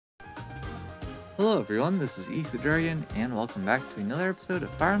Hello everyone, this is East the Dragon, and welcome back to another episode of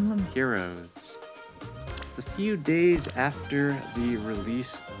Fire Emblem Heroes. It's a few days after the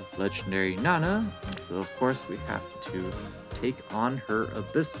release of Legendary Nanna, and so of course we have to take on her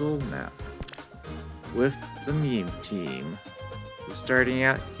Abyssal map with the meme team. So starting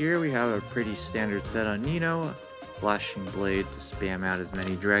out here, we have a pretty standard set on Nino, Flashing Blade to spam out as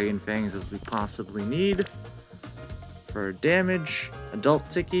many Dragon Fangs as we possibly need. For damage, Adult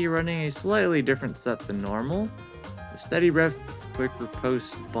Tiki running a slightly different set than normal. The Steady Breath Quick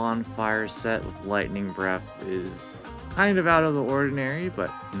Riposte Bonfire set with Lightning Breath is kind of out of the ordinary,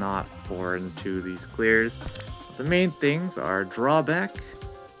 but not foreign to these clears. The main things are Drawback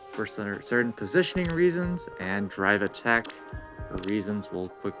for certain positioning reasons, and Drive Attack for reasons we'll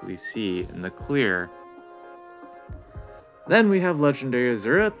quickly see in the clear. Then we have Legendary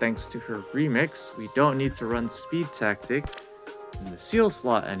Azura. Thanks to her remix, we don't need to run Speed Tactic in the seal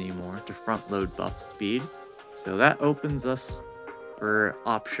slot anymore to front load buff speed, so that opens us for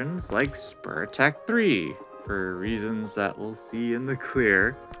options like Spur Attack 3 for reasons that we'll see in the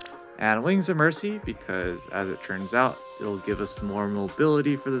clear, and Wings of Mercy because, as it turns out, it'll give us more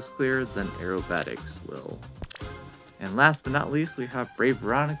mobility for this clear than aerobatics will. And last but not least, we have Brave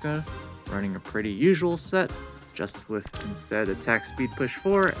Veronica running a pretty usual set, just with instead attack speed push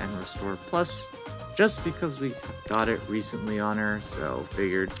 4 and restore plus, just because we got it recently on her, so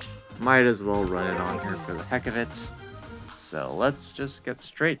figured might as well run it on her for the heck of it. So let's just get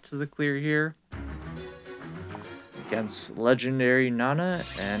straight to the clear here against Legendary Nanna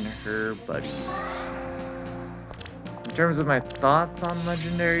and her buddies. In terms of my thoughts on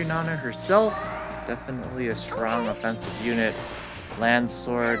Legendary Nanna herself, definitely a strong offensive unit. Land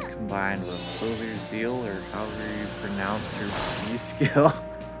Sword combined with Clover Zeal, or however you pronounce her B skill,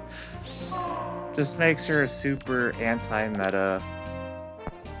 just makes her a super anti-meta,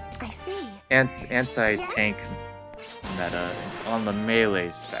 anti-tank meta on the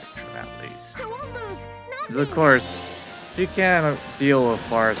melee spectrum at least. Of course, she can deal with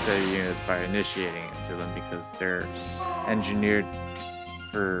far set units by initiating into them because they're engineered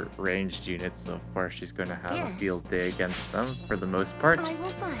for ranged units, so of course she's going to have a field day against them for the most part.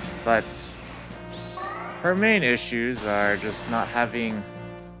 But her main issues are just not having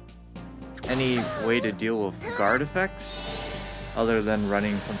any way to deal with guard effects other than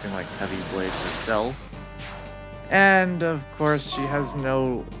running something like Heavy Blade herself. And of course she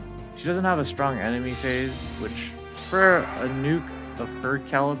doesn't have a strong enemy phase, which for a nuke of her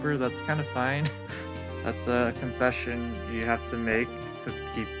caliber, that's kind of fine. That's a concession you have to make to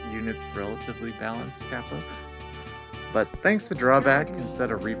keep units relatively balanced, Kappa. But thanks to Drawback, instead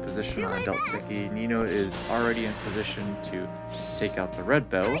of reposition on Adult Tiki, Nino is already in position to take out the Red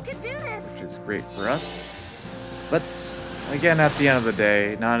Bow, which is great for us. But again, at the end of the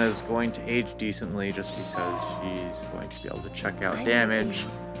day, Nanna is going to age decently just because she's going to be able to check out damage,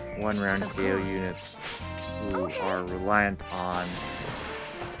 one-round KO units who are reliant on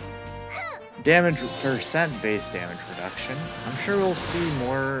percent-based damage reduction. I'm sure we'll see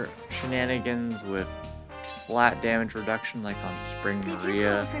more shenanigans with flat damage reduction like on Spring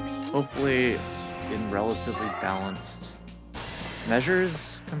Maria, hopefully in relatively balanced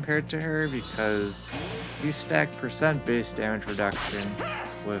measures compared to her, because if you stack percent-based damage reduction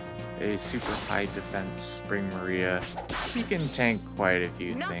with a super high defense Spring Maria, she can tank quite a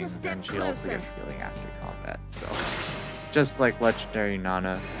few things, and she also gets healing after combat, so just like Legendary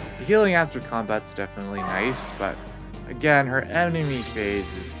Nanna, the healing after combat's definitely nice, but again, her enemy phase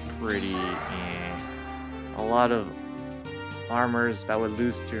is pretty A lot of armors that would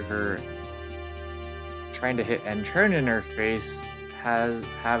lose to her trying to hit and turn in her face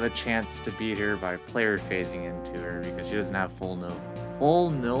have a chance to beat her by player phasing into her because she doesn't have full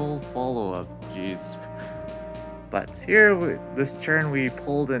null follow-up. Jeez. But here, this turn, we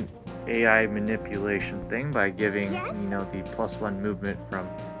pulled an AI manipulation thing by giving, the +1 movement from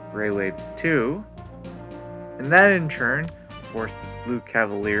Ray Waves 2. And that in turn forced this Blue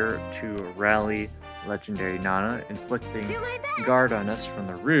Cavalier to rally Legendary Nanna, inflicting guard on us from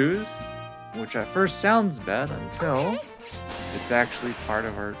the ruse, which at first sounds bad until it's actually part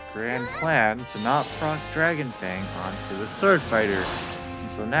of our grand plan to not proc Dragon Fang onto the Sword Fighter.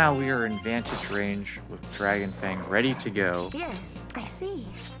 And so now we are in vantage range with Dragon Fang ready to go. Yes, I see.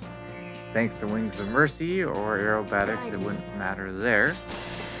 Thanks to Wings of Mercy or aerobatics, it wouldn't matter there.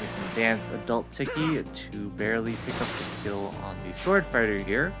 We can dance Adult Tiki to barely pick up the kill on the Sword Fighter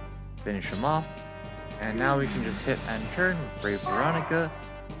here, finish him off, and now we can just hit and turn with Brave Veronica,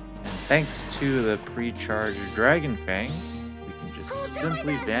 and thanks to the pre-charged Dragon Fang, we can just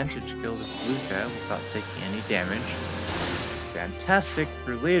simply vantage kill this blue cat without taking any damage. fantastic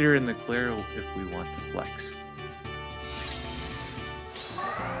for later in the clear if we want to flex.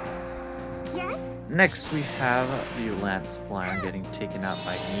 Yes? Next we have the Lance Flyer getting taken out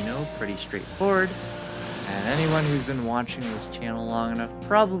by Nino, pretty straightforward. And anyone who's been watching this channel long enough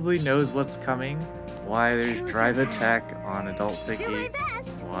probably knows what's coming. Why there's Drive Attack on Adult Tiki,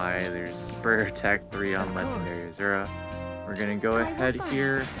 why there's Spur Attack 3 on Legendary Azura. We're gonna go ahead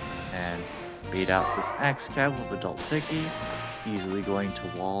here and bait out this Axe Cab with Adult Tiki, easily going to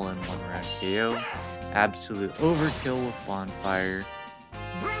wall in 1 round KO. Absolute overkill with Bonfire.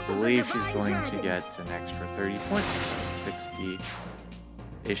 I believe she's going to get an extra 30 points,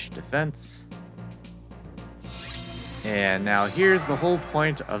 60-ish defense. And now here's the whole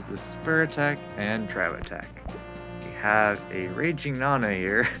point of the Spur Attack and Drive Attack. We have a Raging Nanna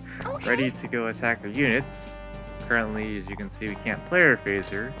here, ready to go attack our units. Currently, as you can see, we can't player phase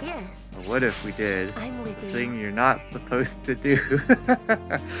her. Yes. But what if we did? I'm with the you. thing you're not supposed to do.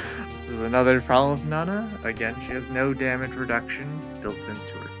 This is another problem with Nanna. Again, she has no damage reduction built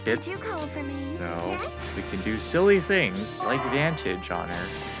into her kit. Did you call for me? So Yes? we can do silly things like Vantage on her.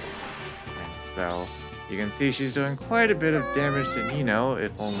 And so you can see she's doing quite a bit of damage to Nino,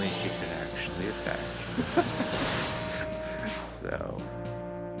 if only she could actually attack. So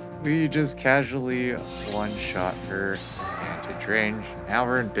we just casually one-shot her Vantage range. Now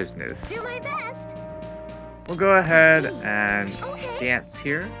we're in business. Do my best. We'll go ahead and dance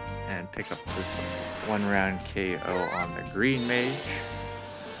here and pick up this 1 round KO on the green mage.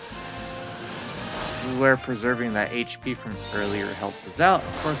 This is where preserving that HP from earlier helps us out.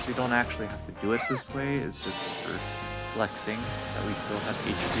 Of course, we don't actually have to do it this way. It's just for flexing that we still have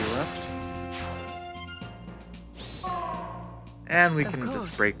HP left. And we can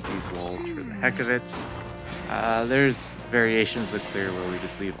just break these walls for the heck of it. There's variations of clear where we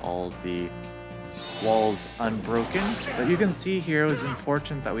just leave all the walls unbroken. But you can see here it was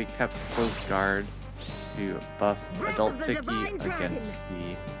important that we kept close guard to buff Adult Tiki against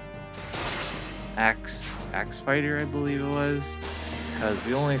the Axe Fighter, I believe it was, because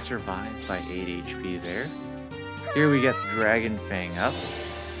we only survived by 8 HP there. Here we get the Dragon Fang up,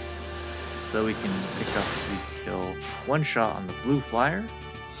 so we can pick up the kill 1 shot on the blue flyer.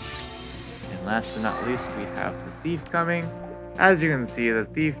 And last but not least, we have the Thief coming. As you can see, the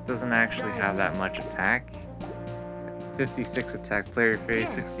Thief doesn't actually have that much attack. 56 attack player phase,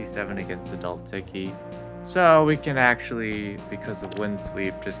 67 against Adult Tiki. So we can actually, because of Wind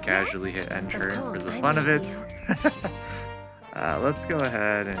Sweep, just casually hit end turn for the fun of it. Let's go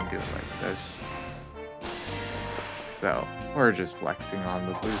ahead and do it like this. So we're just flexing on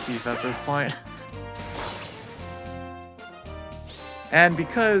the blue Thief at this point. And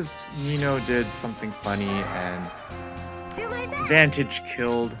because Nino did something funny and Vantage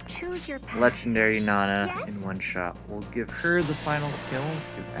killed Legendary Nanna in 1 shot, we'll give her the final kill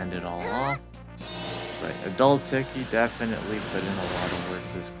to end it all off. But Adult Tiki definitely put in a lot of work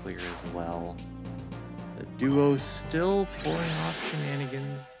this clear as well. The duo's still pulling off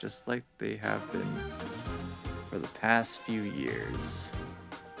shenanigans just like they have been for the past few years.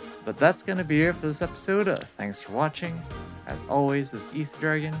 But that's gonna be it for this episode. Thanks for watching. As always, this is Ether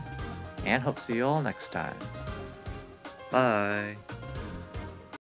Dragon, and hope to see you all next time. Bye.